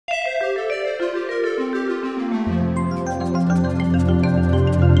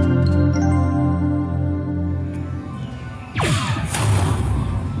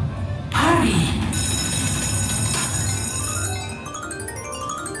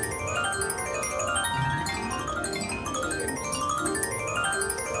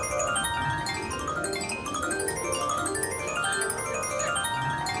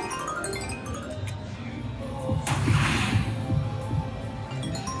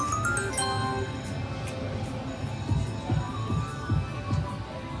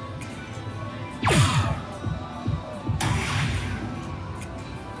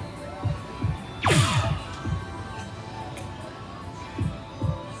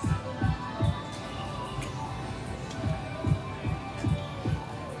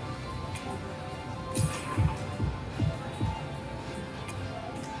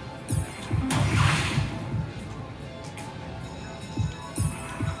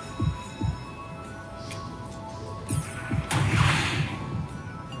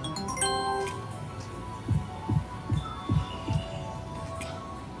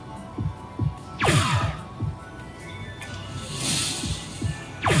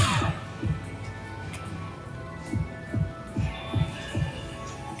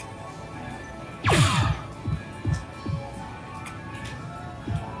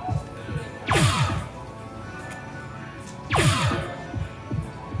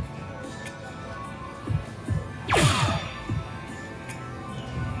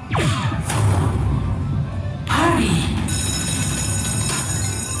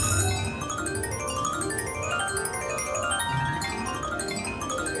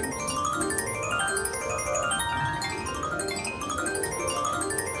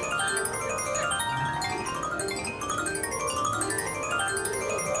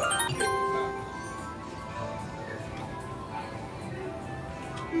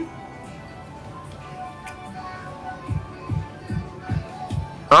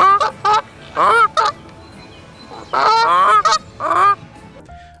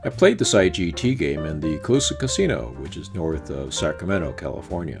played this IGT game in the Colusa Casino, which is north of Sacramento,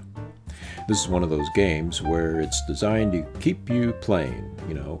 California. This is one of those games where it's designed to keep you playing,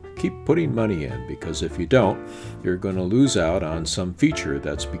 keep putting money in, because if you don't, you're going to lose out on some feature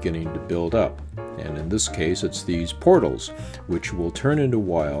that's beginning to build up. And in this case, it's these portals, which will turn into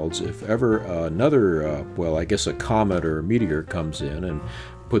wilds if ever another, well, I guess a comet or a meteor comes in and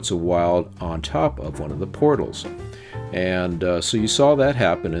puts a wild on top of one of the portals. And so you saw that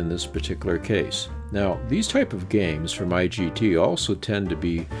happen in this particular case. Now, these type of games from IGT also tend to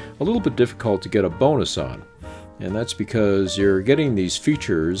be a little bit difficult to get a bonus on. And that's because you're getting these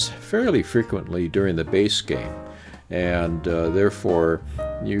features fairly frequently during the base game. And therefore,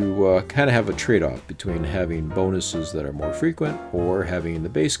 you kind of have a trade-off between having bonuses that are more frequent or having the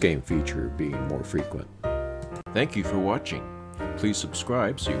base game feature being more frequent. Thank you for watching. Please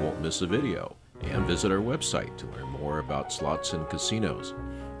subscribe so you won't miss a video, and visit our website to learn more about slots and casinos.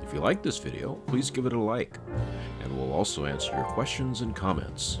 If you like this video, please give it a like, and we'll also answer your questions and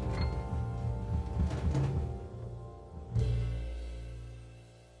comments.